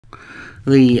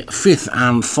The fifth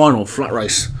and final flat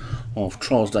race of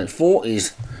Trials Day 4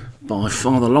 is by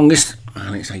far the longest,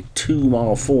 and it's a 2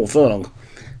 mile 4 furlong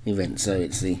event, so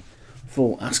it's the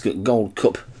full Ascot Gold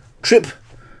Cup trip,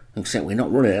 except we're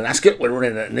not running at Ascot, we're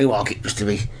running at Newmarket just to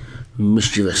be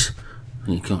mischievous.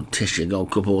 You can't test your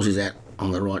Gold Cup horses out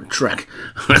on the right track.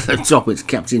 At the top it's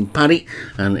Captain Paddy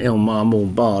and Elmar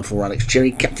Mulbard for Alex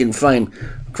Cherry, Captain Fame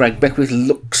Craig Beckwith,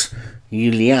 Lux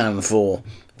Julian for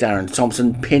Darren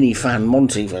Thompson, Penny Fan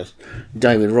Monty for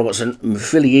David Robertson,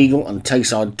 Philly Eagle and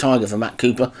Tayside Tiger for Matt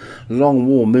Cooper, Long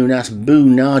War Moonas, Boo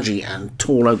Naji and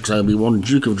Tall Oaks Obi-Wan,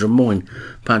 Duke of Drummoyne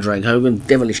Padraig Hogan,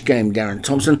 Devilish Game Darren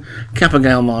Thompson,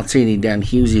 Capagale Martini Dan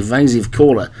Hughes, Evasive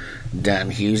Caller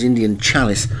Dan Hughes, Indian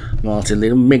Chalice Martin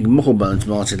Lidham, Meg Mucklebones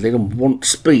Martin Lidham, Want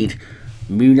Speed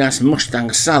Moonas,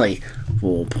 Mustang Sally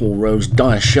for Paul Rhodes,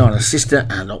 Diashana Sister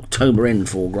and October End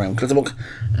for Graham Clutterbuck,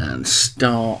 and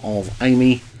Star of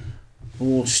Amy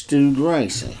for Stu Gray.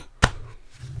 So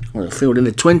we're field in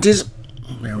the 20s,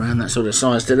 they're around that sort of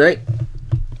size today,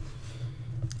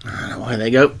 and away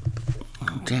they go.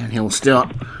 Downhill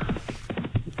start.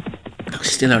 They'll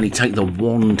still only take the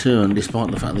one turn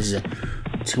despite the fact this is a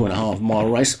 2.5 mile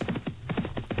race.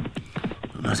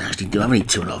 I don't actually do have any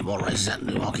 2.5 mile races at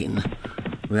Newmarket in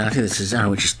reality. The Cesaro,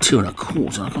 which is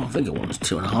 2.25, I can't think of one that's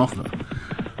 2.5, but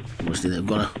obviously they've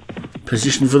got a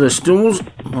position for their stalls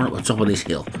right at the top of this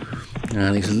hill.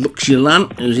 And it's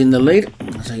Luxulan who's in the lead,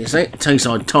 that's how you say it.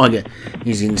 Tayside Tiger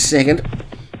is in second,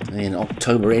 and then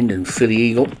October End and Philly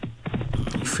Eagle.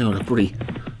 The field are pretty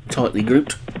tightly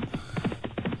grouped.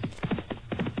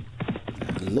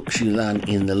 Luxulan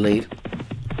in the lead.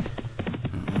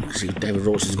 Let's see if David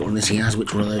Robertson's got on this. He has.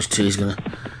 Which one of those two is going to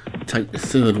take the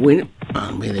third win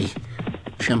and be the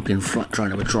champion flat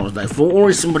trainer for Trials Day 4, or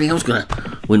is somebody else going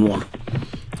to win one?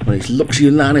 Well, it's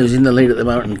Luxulan who's in the lead at the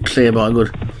moment and clear by a good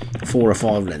 4 or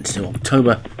 5 lengths. So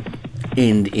October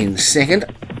End in second,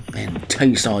 then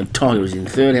Tayside Tiger is in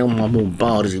third, Elmar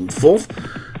Bard is in fourth,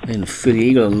 then Philly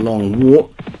Eagle and Long War.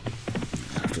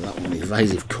 After that one,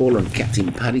 Evasive Caller and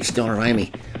Captain Paddy. Star of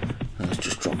Amy has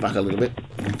just dropped back a little bit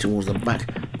and towards the back.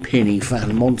 Penny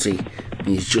Fan Monty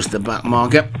is just the back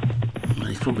marker.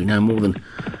 He's probably no more than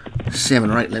 7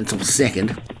 or 8 lengths off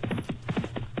second,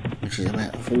 which is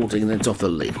about 14 lengths off the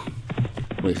lead.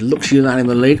 Well, it looks you that in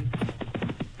the lead,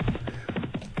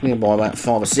 clear by about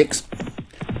 5 or 6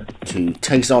 to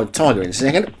Tayside Tiger in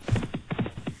second.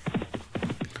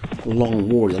 Long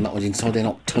Warrior, and that was inside. Then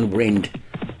October End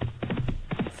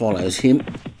follows him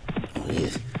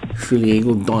with Philly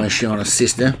Eagle, Diashana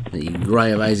Sister. The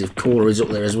grey Evasive Caller is up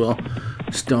there as well.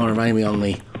 Star of Amy on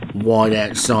the wide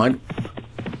outside.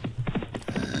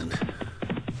 And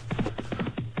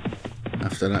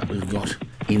after that we've got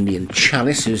Indian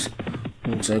Chalice, who's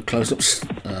also close up.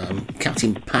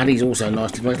 Captain Paddy's also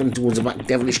nicely placed, looking towards the back.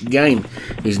 Devilish Game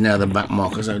is now the back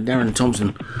marker. So Darren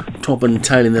Thompson top and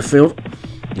tail in the field.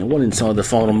 One inside the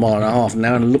final mile and a half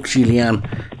now, and Luxulian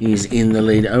is in the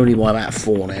lead only by about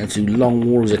 4 now to Long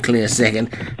War is a clear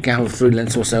second, gap of 3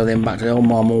 lengths or so, then back to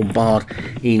Elmar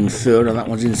Mulbard in third, and that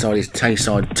one's inside his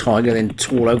Tayside Tiger, then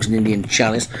Tall Oaks and Indian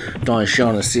Chalice,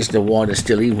 Diashana Sister wider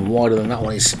still, even wider than that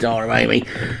one is Star of Amy,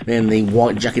 then the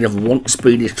White Jacket of Want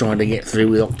Speed is trying to get through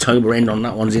with October End on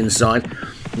that one's inside,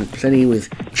 and plenty with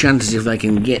chances if they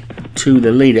can get to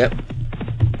the leader.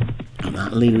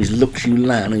 That leader is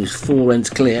Luxulan, who's 4 lengths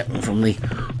clear from the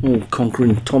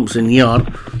all-conquering Thompson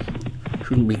Yard.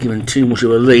 Shouldn't be given too much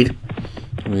of a lead.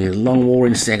 With Long War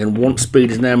in second, Want Speed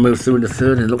has now moved through into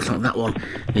third, and it looks like that one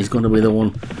is going to be the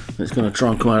one that's going to try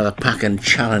and come out of the pack and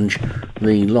challenge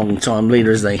the long-time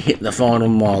leader as they hit the final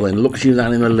mile. Then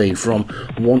Luxulan in the lead from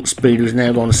Want Speed, who's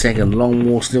now gone second. Long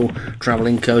War still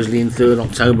travelling cosily in third.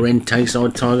 October End,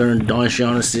 Tayside Tiger and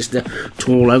Diashana Sister.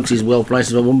 Tall Oaks is well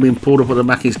placed. The one being pulled up at the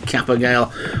back is Capagale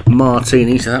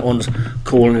Martini, so that one's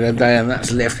calling it a day, and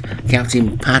that's left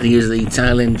Captain Paddy as the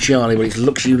tail end Charlie, but it's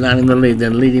Luxulan in the lead,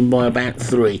 then leading by about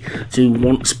 3 to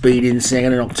Want Speed in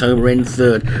second and October End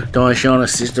third. Diashana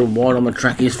Sister wide on the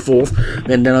track is fourth,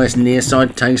 then down this near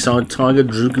side Tayside Tiger,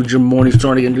 Duke of Drummoyne is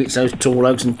trying to get into it, so Tall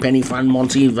Oaks and Penny Fan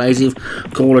Monty. Evasive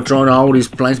Caller trying to hold his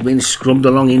place, being scrubbed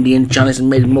along Indian Chalice and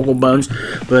Meg Mucklebones,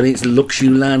 but it's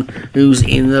Luxulan who's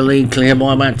in the lead, clear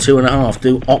by about 2.5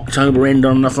 to October End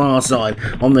on the far side.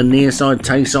 On the near side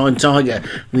Tayside Tiger,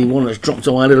 the one that's dropped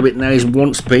away a little bit now is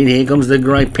Want Speed. Here comes the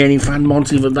grey Penny Fan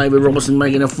Monty for David Robertson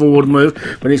making a forward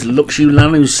move, but it's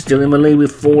Luxulan who's still in the lead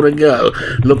with 4 to go.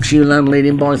 Luxulan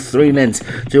leading by 3 lengths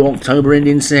to October End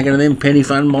in second, and then Penny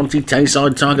Fan Monty takes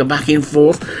Tayside Tiger back in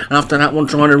fourth. After that one,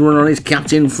 trying to run on his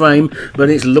captain fame, but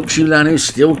it's Luxulan who's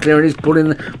still clear. He's putting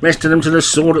the rest of them to the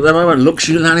sword at the moment.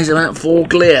 Luxulan is about 4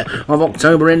 clear of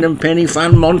October End and Penny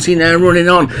Fan Monty now running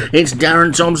on. It's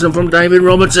Darren Thompson from David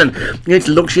Robertson. It's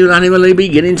Luxulan in the lead,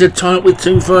 beginning to tie up with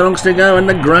 2 furlongs to go, and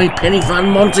the great Penny Fan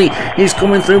Monty is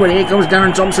coming through, and here comes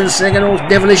Darren Thompson's second horse,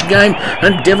 Devilish Game,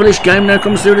 and Devilish Game now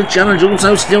comes through the challenge.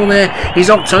 Also still there is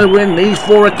October End. These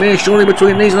 4 are clear shortly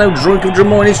between these. No Drunk of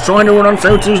Drummoyne is trying to run on,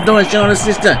 so too's Diashana's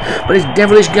sister, but it's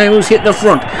Devilish Game who's hit the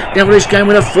front. Devilish Game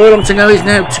with a furlong to go is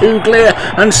now 2 clear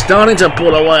and starting to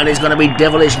pull away, and it's going to be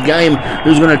Devilish Game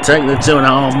who's going to take the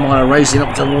 2.5 mile racing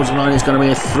up towards the line. It's going to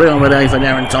be a thrill of the day for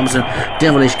Darren Thompson.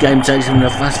 Devilish Game takes him to the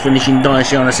fast finishing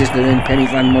Diashana's sister, then Penny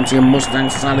Fan Monty and Mustang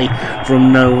Sally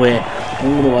from nowhere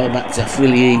all the way back to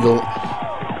Philly Eagle.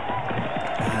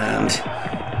 And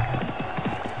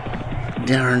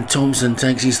Darren Thompson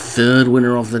takes his 3rd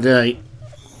winner of the day.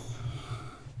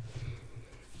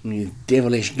 With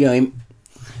Devilish Game.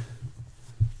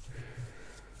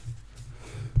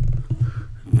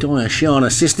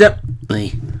 Diashana's sister,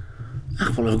 the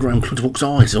apple of Graham Clutterbuck's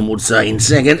eye, some would say, in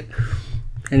 2nd.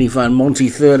 Penny Fan Monty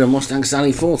 3rd and Mustang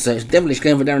Sally 4th. So it's Devilish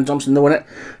Game for Darren Thompson, the winner.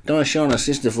 Diashana's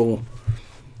sister for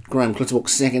Graham Clutterbuck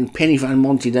 2nd. Penny Fan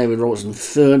Monty, David Robertson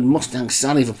 3rd. Mustang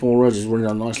Sally for Paul Rogers running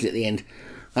on nicely at the end.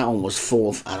 That one was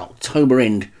 4th, and October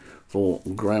End for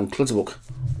Graham Clutterbuck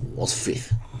was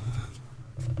 5th.